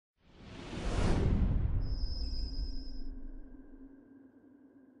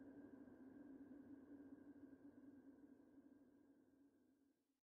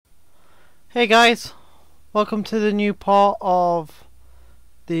Hey guys, welcome to the new part of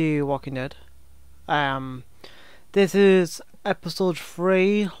The Walking Dead. This is episode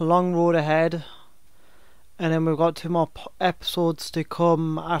 3, Long Road Ahead, and then we've got 2 more episodes to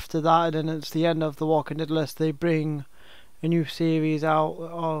come after that, and then it's the end of The Walking Dead list. They bring a new series out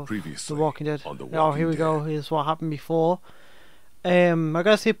of Previously The Walking Dead. on The Oh, here we Walking go, Dead. here's what happened before. I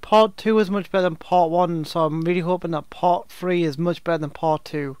gotta say part 2 is much better than part 1, so I'm really hoping that part 3 is much better than part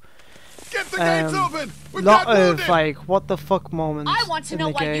 2. Get the gates open! We've Lot got of wounded! like what the fuck moments. I want to in know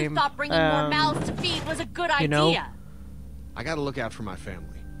the why game. you thought bringing more mouths to feed was a good idea. you know? I gotta look out for my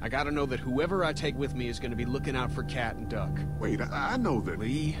family. I gotta know that whoever I take with me is gonna be looking out for Cat and Duck. Wait, I know that.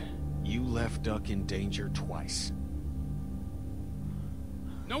 Lee, you left Duck in danger twice.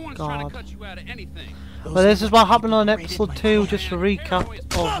 No one's God. trying to cut you out of anything. Well, this is what happened on episode 2. Just a recap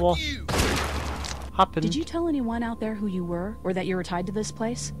of what happened. Did you tell anyone out there who you were, or that you were tied to this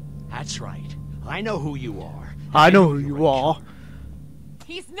place? That's right. I know who you are. I know who you are.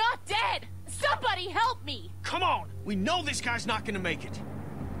 He's not dead! Somebody help me! Come on! We know this guy's not gonna make it!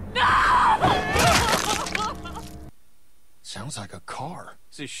 Sounds like a car.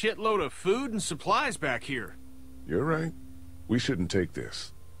 It's a shitload of food and supplies back here. You're right. We shouldn't take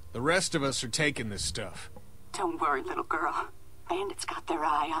this. The rest of us are taking this stuff. Don't worry, little girl. Bandits got their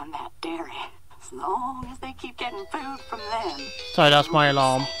eye on that dairy. As long as they keep getting food from them. Sorry, that's my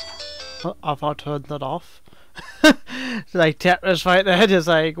alarm. I thought I turned that off. It's like Tetris right there, just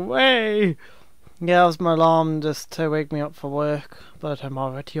like, way. Yeah, that was my alarm just to wake me up for work. But I'm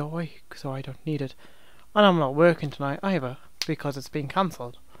already awake, so I don't need it. And I'm not working tonight either, because it's been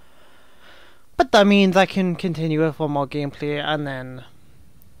cancelled. But that means I can continue with one more gameplay and then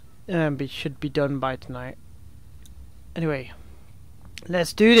should be done by tonight. Anyway,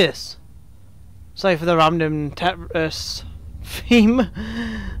 let's do this. Sorry for the random Tetris theme,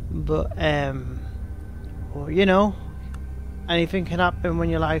 but well, you know, anything can happen when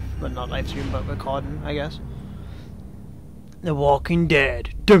you're live, but not live stream, but recording, I guess. The Walking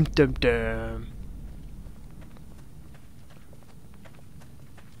Dead. Dum dum dum.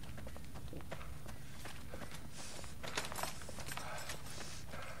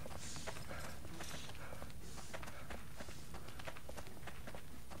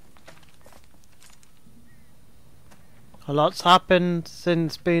 A lot's happened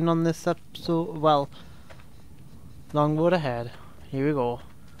since being on this episode. Well, Long Road Ahead. Here we go.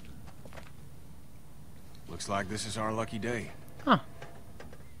 Looks like this is our lucky day. Huh.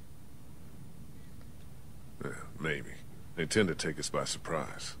 Yeah, maybe. They tend to take us by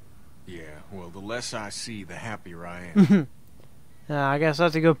surprise. Yeah, well, the less I see, the happier I am. Yeah, I guess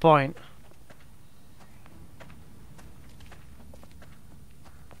that's a good point.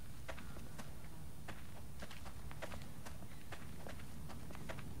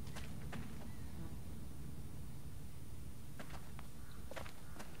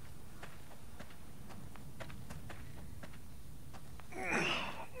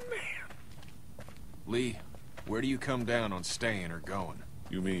 Lee, where do you come down on staying or going?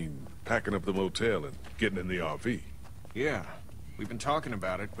 You mean packing up the motel and getting in the RV? Yeah, we've been talking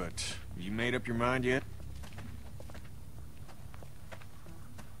about it, but you made up your mind yet?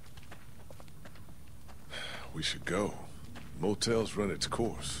 We should go. Motel's run its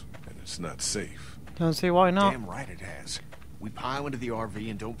course, and it's not safe. Don't see why not. Damn right it has. We pile into the RV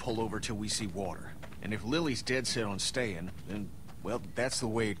and don't pull over till we see water. And if Lily's dead set on staying, then, well, that's the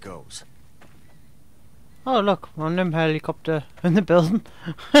way it goes. Oh look, random helicopter in the building.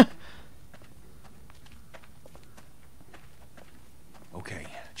 Okay,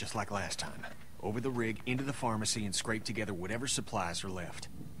 just like last time. Over the rig, into the pharmacy, and scrape together whatever supplies are left.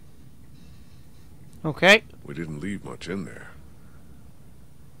 Okay. We didn't leave much in there.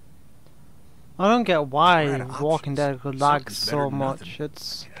 I don't get why We're out of Walking options. Dead could lag Something's so better than much. nothing.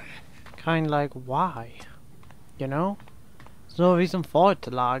 It's kind of like, why? You know? There's no reason for it to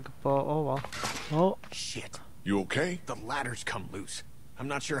lag, but oh well. Oh, Shit. You okay? The ladder's come loose. I'm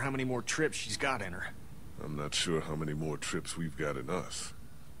not sure how many more trips she's got in her. I'm not sure how many more trips we've got in us.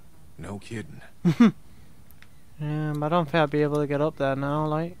 No kidding. I don't think I'll be able to get up there now,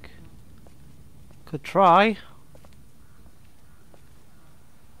 like. Could try.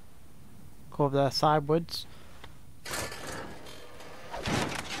 Go over there sideways.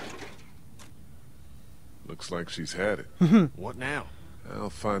 Looks like she's had it. What now?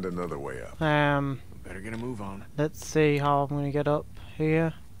 I'll find another way up. Better get a move on. Let's see how I'm gonna get up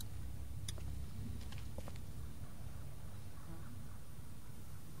here.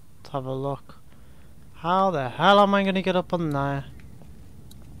 Let's have a look. How the hell am I gonna get up on there?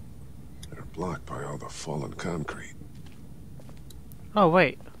 They're blocked by all the fallen concrete. Oh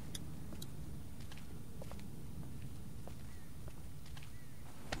wait.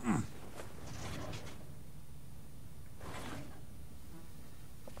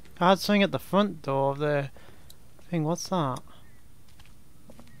 I had something at the front door of the thing. What's that?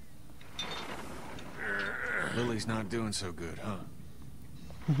 Lily's not doing so good, huh?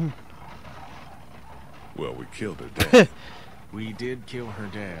 Well, we killed her dad. We did kill her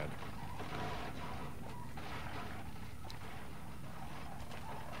dad.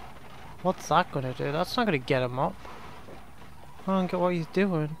 What's that gonna do? That's not gonna get him up. I don't get what he's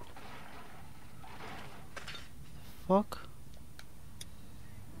doing. Fuck.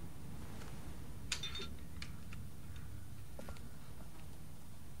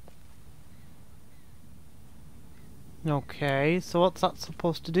 Okay, so what's that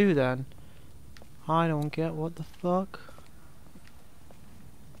supposed to do then? I don't get what the fuck.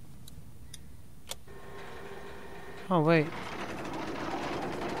 Oh wait.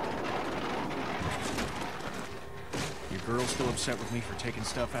 Your girl still upset with me for taking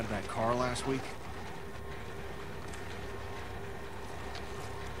stuff out of that car last week?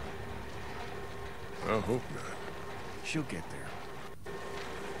 I hope not. She'll get there.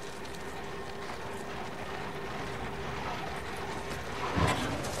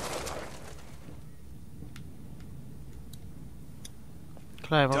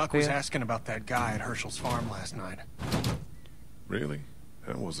 Climb up Duck was here. asking about that guy at Herschel's farm last night. Really?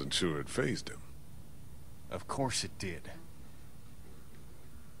 I wasn't sure it fazed him. Of course it did.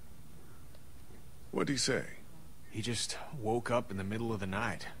 What'd he say? He just woke up in the middle of the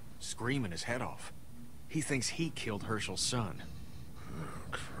night, screaming his head off. He thinks he killed Herschel's son. Oh,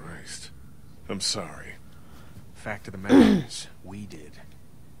 Christ. I'm sorry. Fact of the matter is, we did.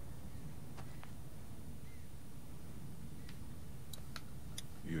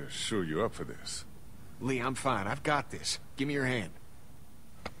 You're sure you're up for this? Lee, I'm fine. I've got this. Give me your hand.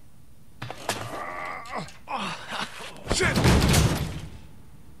 Shit!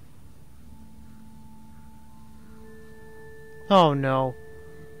 Oh no.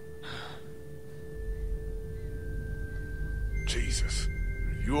 Jesus.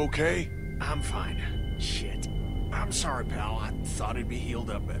 Are you okay? I'm fine. Shit. I'm sorry, pal. I thought it'd be healed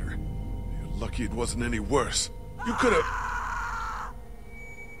up better. You're lucky it wasn't any worse. You could have...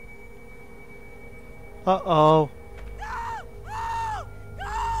 Uh-oh.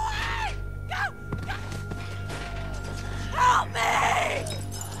 Help me!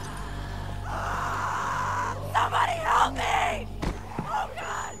 Somebody help me! Oh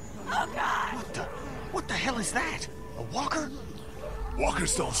God! Oh God! What the hell is that? A walker?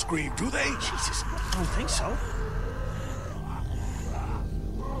 Walkers don't scream, do they? Jesus, I don't think so.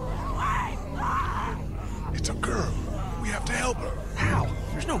 It's a girl. We have to help her. How?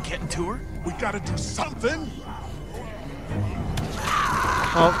 There's no getting to her. We gotta do something.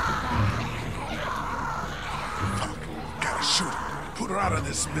 Oh, Fuck. Gotta shoot her. Put her out of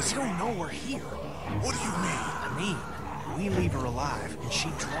this They misery. don't know we're here. What do you mean? I mean, we leave her alive, and she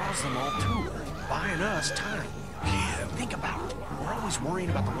draws them all to her, buying us time. Yeah. Think about it. We're always worrying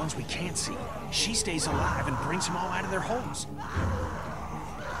about the ones we can't see. She stays alive and brings them all out of their holes.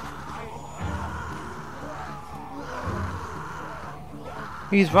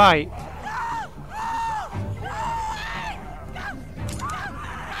 he's right.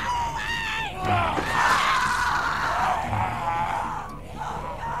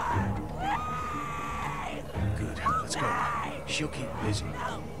 Good, let's go. She'll keep busy.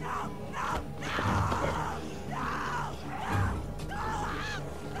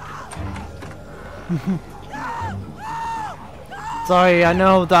 Sorry, I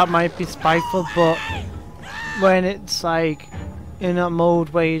know that might be spiteful, but when it's like in a mode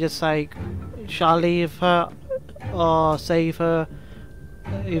where you just like, shall I leave her or save her?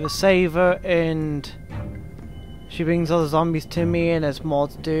 Either save her and she brings other zombies to me and there's more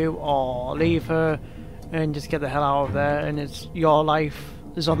to do, or leave her and just get the hell out of there and it's your life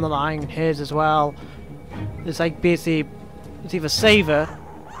is on the line, his as well. It's like basically, it's either save her,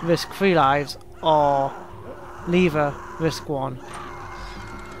 risk 3 lives, or leave her, risk 1.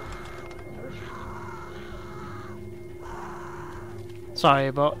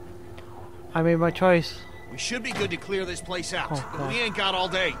 Sorry, but I made my choice. We should be good to clear this place out. Oh, God. We ain't got all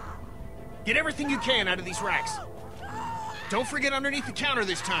day. Get everything you can out of these racks. Don't forget underneath the counter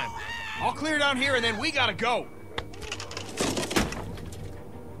this time. I'll clear down here and then we gotta go.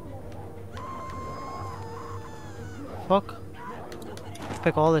 Fuck.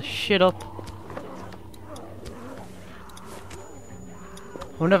 Pick all this shit up.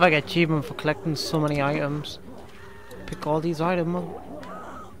 I wonder if I get achievement for collecting so many items. Pick all these items up.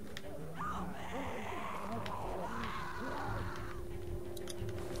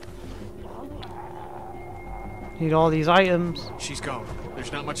 Need all these items. She's gone.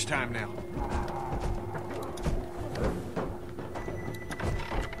 There's not much time now.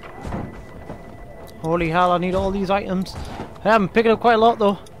 Holy hell, I need all these items. I am picking up quite a lot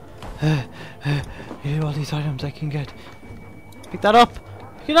though. I need all these items I can get. Pick that up!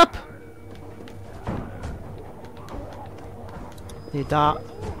 Pick it up! Need that.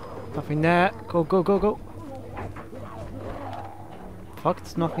 Nothing there. Go, go, go, go. Fuck,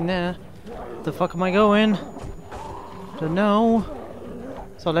 there's nothing there. The fuck am I going? Don't know.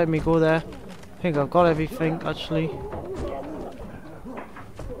 So let me go there. I think I've got everything actually.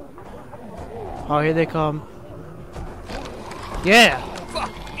 Oh, here they come. Yeah!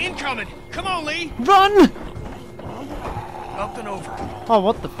 Fuck! Incoming! Come on, Lee! Run! Up and over. Oh,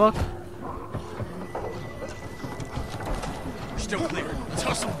 what the fuck? We're still clear. Let's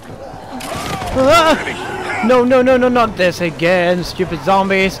hustle. Ah! No, no, no, no, not this again, stupid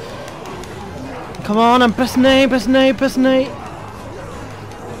zombies. Come on, I'm pressing A, pressing A, pressing A.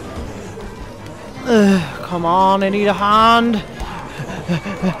 Come on, I need a hand. Get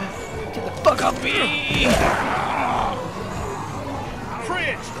the fuck off me!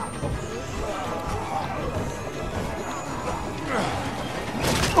 Fridge!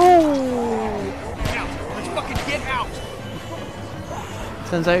 Oh! Out! Let's fucking get out!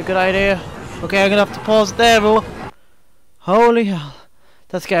 Sounds like a good idea. Okay, I'm gonna have to pause it there, though. Holy hell.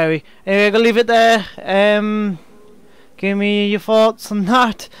 That's scary. Anyway, I'm gonna leave it there. Give me your thoughts on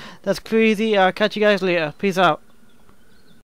that. That's crazy. I'll catch you guys later. Peace out.